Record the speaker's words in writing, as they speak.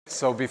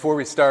So before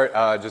we start,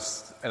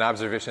 just an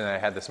observation that I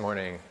had this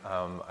morning.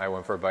 I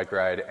went for a bike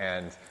ride,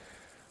 and it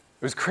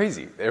was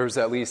crazy. There was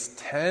at least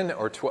 10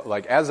 or 12,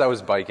 like as I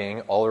was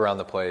biking all around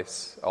the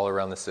place, all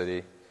around the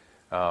city,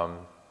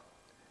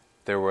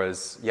 there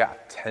was,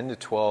 10 to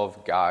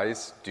 12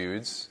 guys,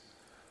 dudes,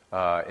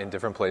 in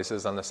different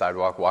places on the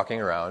sidewalk,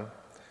 walking around,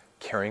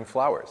 carrying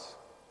flowers.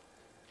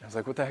 I was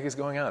like, what the heck is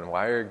going on?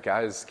 Why are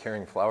guys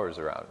carrying flowers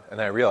around? And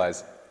then I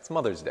realized, it's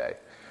Mother's Day.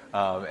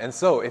 And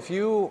so if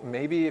you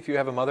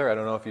have a mother, I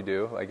don't know if you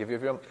do, like if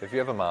you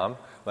have a mom,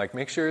 like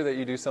make sure that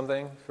you do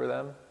something for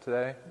them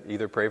today.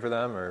 Either pray for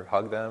them or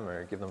hug them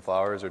or give them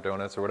flowers or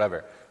donuts or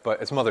whatever.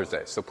 But it's Mother's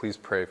Day, so please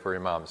pray for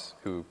your moms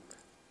who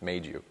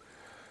made you.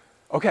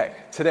 Okay,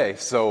 today,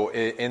 so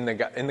in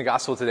the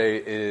gospel today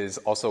is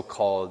also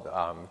called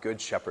Good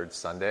Shepherd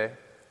Sunday.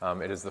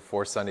 It is the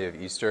fourth Sunday of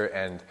Easter,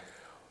 and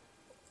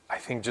I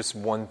think just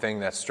one thing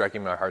that's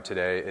striking my heart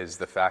today is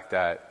the fact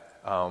that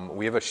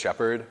we have a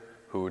shepherd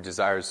who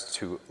desires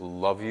to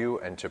love you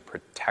and to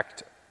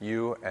protect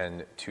you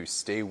and to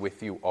stay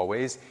with you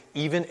always,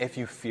 even if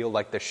you feel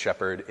like the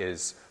shepherd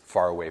is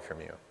far away from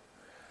you.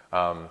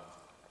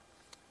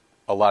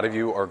 A lot of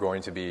you are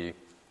going to be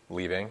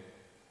leaving.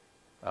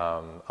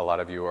 A lot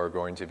of you are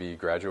going to be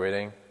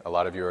graduating. A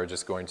lot of you are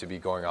just going to be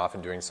going off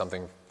and doing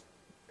something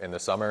in the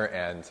summer,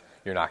 and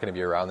you're not going to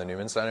be around the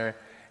Newman Center.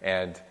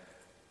 And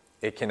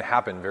it can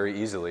happen very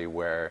easily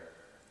where you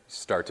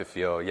start to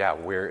feel,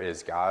 where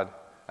is God?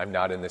 I'm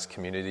not in this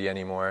community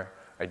anymore.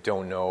 I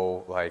don't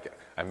know,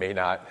 I may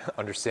not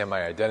understand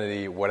my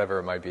identity, whatever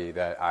it might be,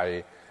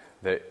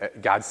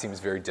 that God seems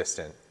very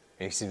distant,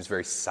 and he seems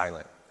very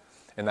silent.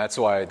 And that's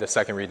why the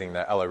second reading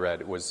that Ella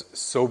read was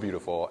so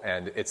beautiful,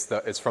 and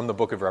it's from the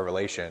book of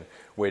Revelation,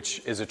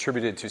 which is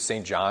attributed to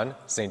St. John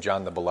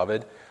the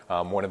Beloved,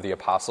 one of the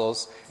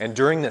apostles. And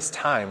during this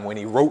time, when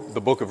he wrote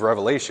the book of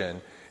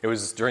Revelation, it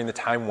was during the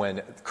time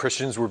when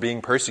Christians were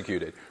being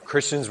persecuted.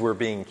 Christians were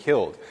being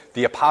killed.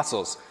 The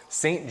apostles,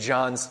 St.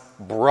 John's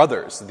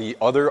brothers, the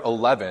other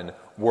 11,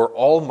 were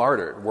all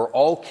martyred, were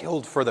all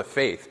killed for the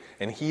faith,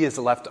 and he is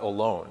left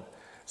alone.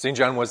 St.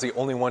 John was the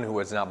only one who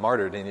was not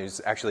martyred, and he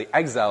was actually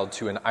exiled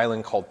to an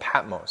island called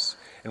Patmos.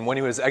 And when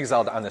he was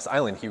exiled on this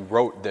island, he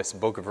wrote this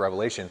book of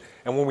Revelation.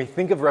 And when we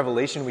think of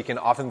Revelation, we can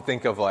often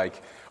think of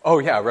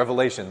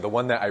Revelation, the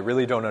one that I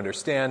really don't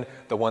understand,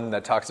 the one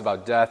that talks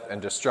about death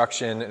and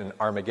destruction and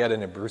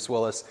Armageddon and Bruce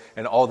Willis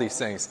and all these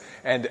things.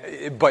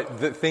 But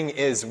the thing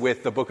is,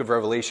 with the book of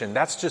Revelation,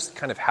 that's just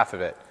kind of half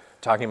of it,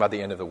 talking about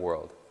the end of the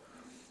world.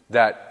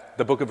 That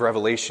the book of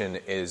Revelation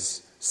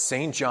is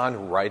St.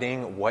 John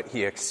writing what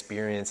he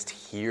experienced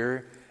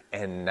here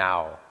and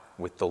now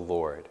with the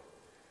Lord.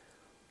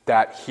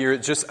 That here,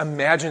 just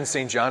imagine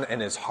St. John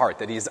and his heart,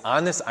 that he's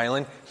on this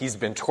island, he's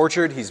been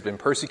tortured, he's been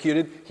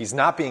persecuted, he's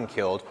not being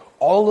killed.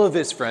 All of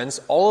his friends,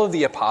 all of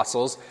the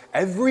apostles,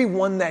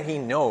 everyone that he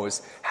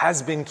knows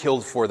has been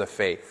killed for the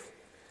faith.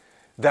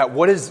 That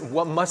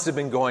what must have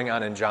been going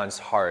on in John's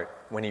heart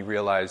when he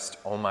realized,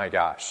 oh my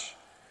gosh,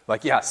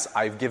 yes,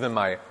 I've given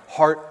my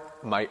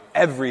heart, my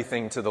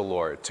everything to the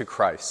Lord, to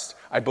Christ.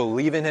 I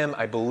believe in him,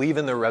 I believe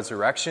in the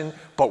resurrection,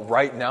 but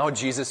right now,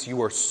 Jesus,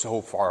 you are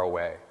so far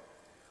away.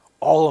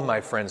 All of my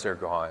friends are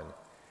gone,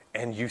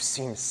 and you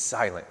seem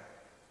silent.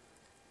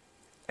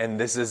 And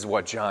this is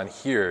what John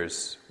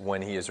hears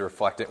when he is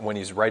when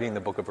he's writing the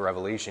book of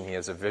Revelation. He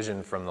has a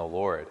vision from the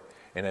Lord,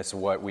 and it's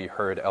what we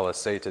heard Ella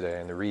say today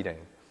in the reading.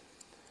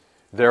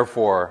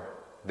 Therefore,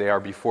 they are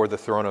before the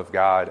throne of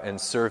God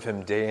and serve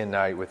him day and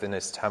night within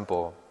his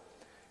temple.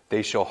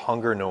 They shall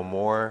hunger no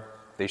more,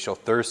 they shall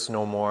thirst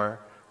no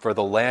more, for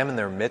the Lamb in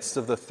their midst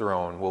of the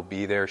throne will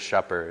be their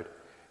shepherd,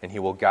 and he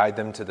will guide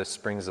them to the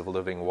springs of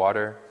living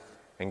water,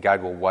 and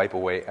God will wipe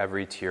away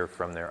every tear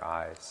from their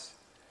eyes.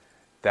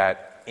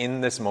 That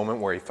in this moment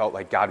where he felt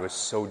like God was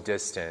so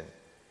distant,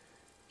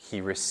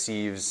 he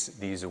receives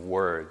these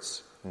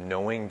words,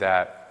 knowing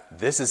that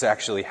this is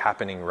actually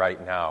happening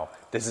right now.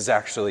 This is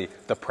actually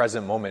the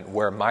present moment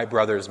where my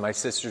brothers, my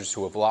sisters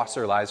who have lost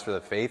their lives for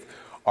the faith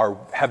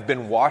have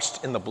been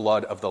washed in the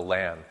blood of the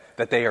Lamb,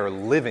 that they are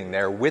living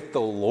there with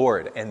the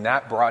Lord, and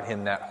that brought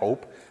him that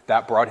hope,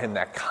 that brought him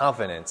that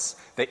confidence,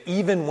 that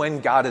even when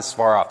God is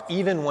far off,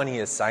 even when he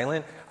is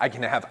silent, I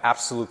can have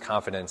absolute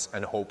confidence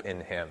and hope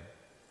in him.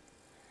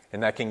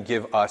 And that can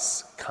give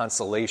us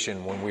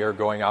consolation when we are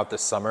going out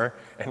this summer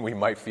and we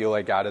might feel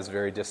like God is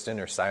very distant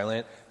or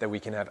silent, that we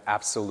can have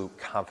absolute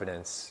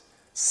confidence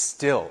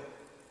still,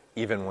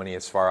 even when he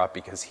is far off,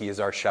 because he is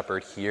our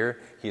shepherd here,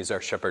 he is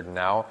our shepherd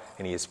now,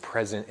 and he is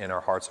present in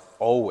our hearts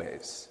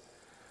always.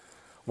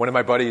 One of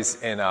my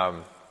buddies,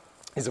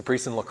 he's a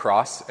priest in La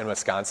Crosse in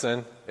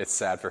Wisconsin. It's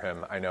sad for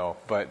him, I know,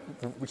 but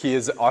he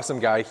is an awesome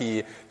guy.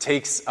 He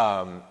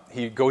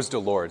goes to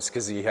Lourdes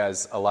because he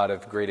has a lot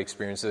of great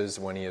experiences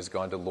when he has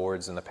gone to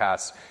Lourdes in the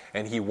past,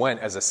 and he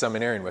went as a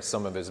seminarian with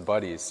some of his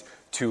buddies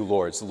to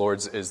Lourdes.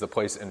 Lourdes is the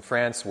place in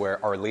France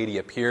where Our Lady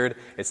appeared.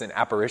 It's an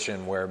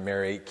apparition where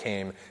Mary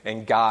came,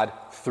 and God,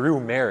 through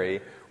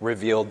Mary,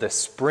 revealed the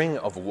spring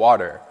of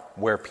water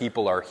where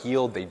people are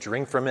healed. They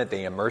drink from it,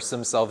 they immerse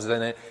themselves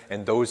in it,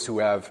 and those who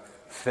have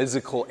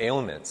physical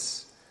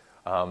ailments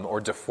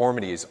or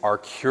deformities are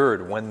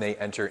cured when they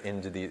enter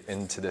into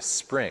this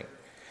spring.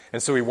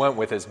 And so he went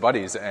with his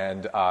buddies,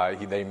 and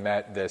they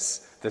met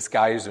this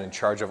guy who's in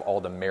charge of all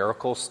the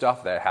miracle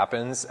stuff that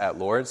happens at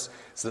Lourdes.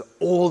 It's an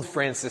old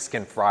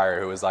Franciscan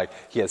friar who is like,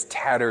 he has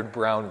tattered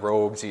brown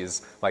robes, he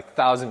is like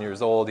 1,000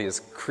 years old, he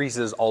has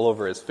creases all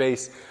over his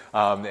face,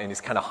 and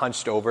he's kind of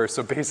hunched over.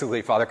 So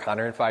basically Father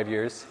Connor in 5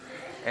 years.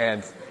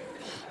 And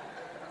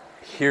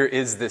here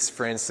is this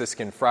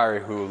Franciscan friar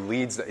who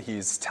leads,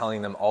 he's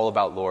telling them all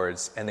about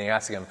Lourdes, and they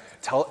ask him,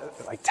 tell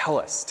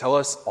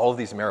us all of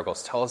these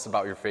miracles, tell us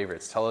about your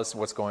favorites, tell us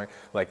what's going,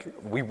 like,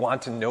 we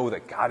want to know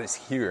that God is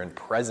here and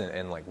present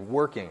and like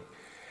working.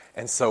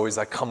 And so he's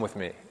like, come with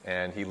me,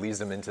 and he leads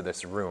them into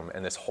this room,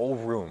 and this whole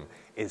room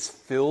is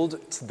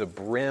filled to the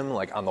brim,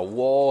 like on the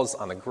walls,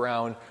 on the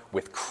ground,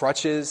 with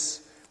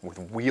crutches, with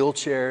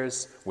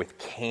wheelchairs, with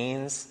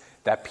canes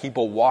that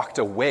people walked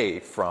away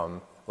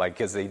from, like,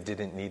 because they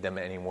didn't need them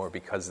anymore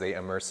because they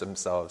immersed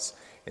themselves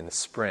in the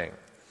spring.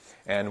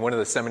 And one of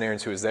the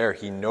seminarians who was there,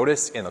 he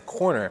noticed in the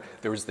corner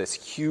there was this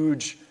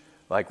huge,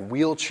 like,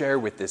 wheelchair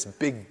with this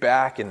big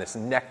back and this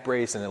neck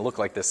brace, and it looked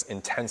like this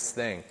intense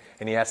thing.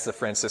 And he asked the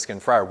Franciscan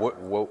friar,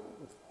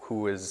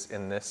 who is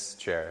in this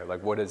chair?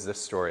 Like, what is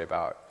this story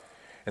about?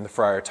 And the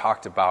friar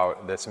talked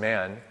about this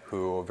man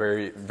who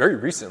very, very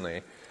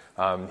recently,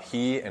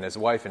 he and his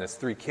wife and his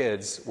 3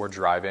 kids were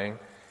driving,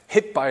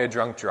 hit by a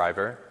drunk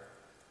driver.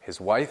 His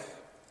wife,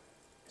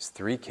 his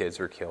 3 kids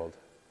were killed.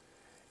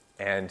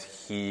 And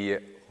he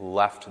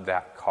left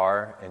that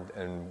car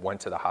and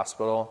went to the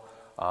hospital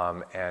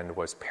and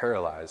was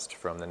paralyzed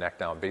from the neck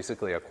down,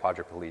 basically a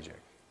quadriplegic,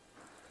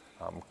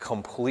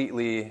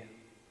 completely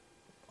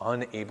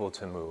unable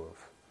to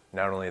move.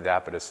 Not only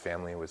that, but his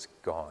family was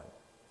gone.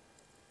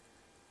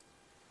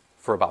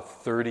 For about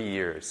 30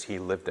 years, he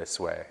lived this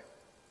way.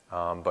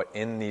 But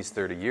in these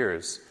 30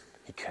 years,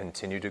 he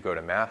continued to go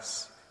to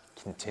Mass,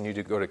 continued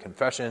to go to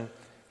confession,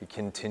 he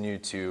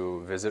continued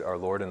to visit our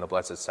Lord in the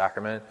Blessed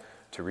Sacrament,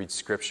 to read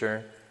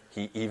Scripture.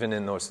 He, even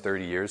in those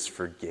 30 years,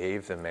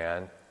 forgave the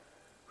man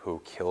who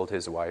killed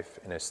his wife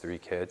and his 3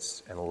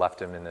 kids and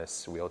left him in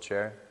this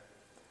wheelchair.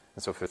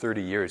 And so for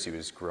 30 years, he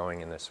was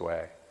growing in this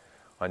way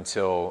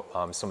until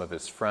some of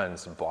his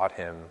friends bought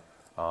him,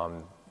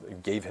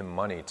 gave him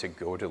money to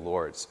go to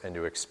Lourdes and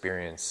to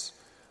experience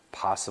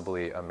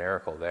possibly a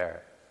miracle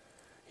there.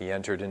 He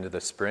entered into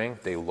the spring.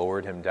 They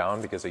lowered him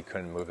down because he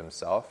couldn't move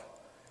himself.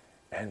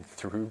 And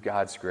through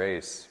God's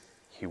grace,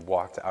 he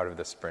walked out of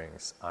the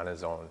springs on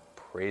his own,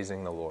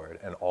 praising the Lord,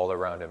 and all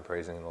around him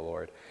praising the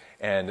Lord.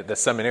 And the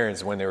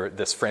seminarians, when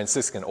this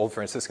old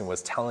Franciscan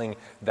was telling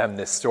them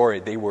this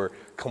story, they were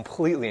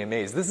completely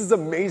amazed. This is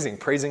amazing,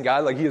 praising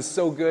God. Like, he is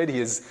so good.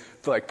 He is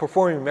like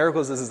performing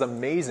miracles. This is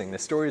amazing. The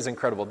story is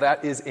incredible.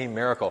 That is a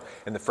miracle.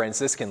 And the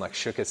Franciscan like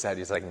shook his head.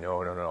 He's like,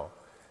 no.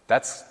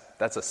 That's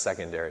a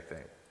secondary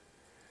thing.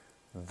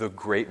 The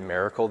great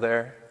miracle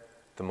there,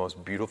 the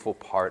most beautiful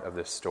part of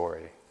this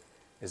story,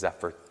 is that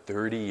for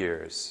 30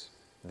 years,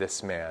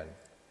 this man,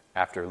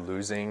 after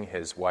losing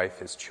his wife,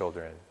 his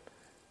children,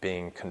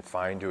 being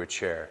confined to a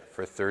chair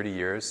for 30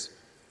 years,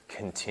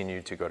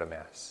 continued to go to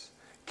Mass,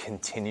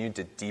 continued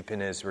to deepen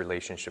his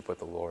relationship with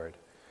the Lord,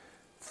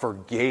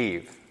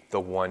 forgave the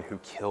one who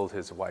killed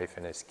his wife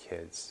and his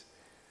kids,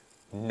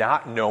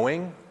 not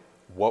knowing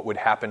what would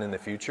happen in the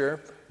future,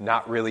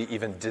 not really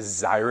even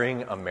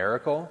desiring a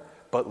miracle,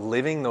 but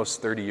living those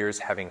 30 years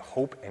having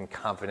hope and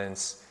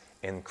confidence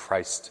in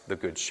Christ, the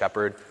Good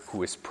Shepherd,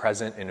 who is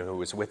present and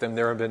who is with him.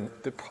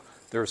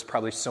 There was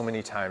probably so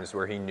many times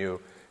where he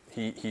knew,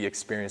 he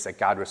experienced that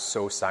God was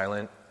so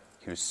silent,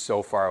 he was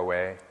so far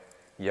away,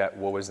 yet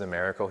what was the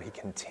miracle? He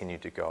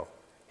continued to go.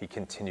 He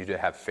continued to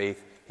have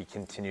faith. He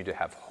continued to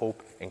have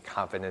hope and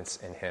confidence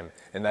in him.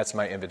 And that's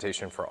my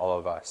invitation for all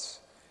of us,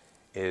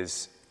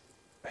 is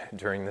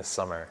during this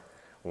summer,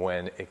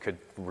 when it could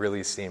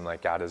really seem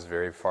like God is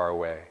very far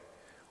away,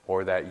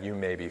 or that you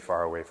may be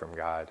far away from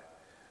God,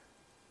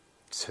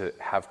 to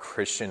have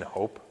Christian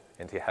hope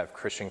and to have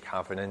Christian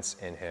confidence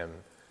in him,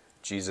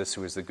 Jesus,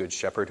 who is the Good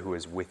Shepherd, who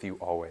is with you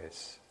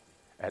always,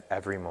 at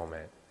every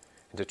moment.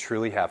 And to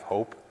truly have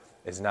hope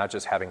is not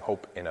just having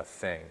hope in a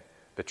thing,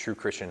 but true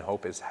Christian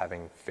hope is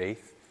having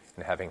faith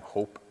and having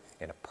hope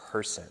in a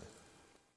person,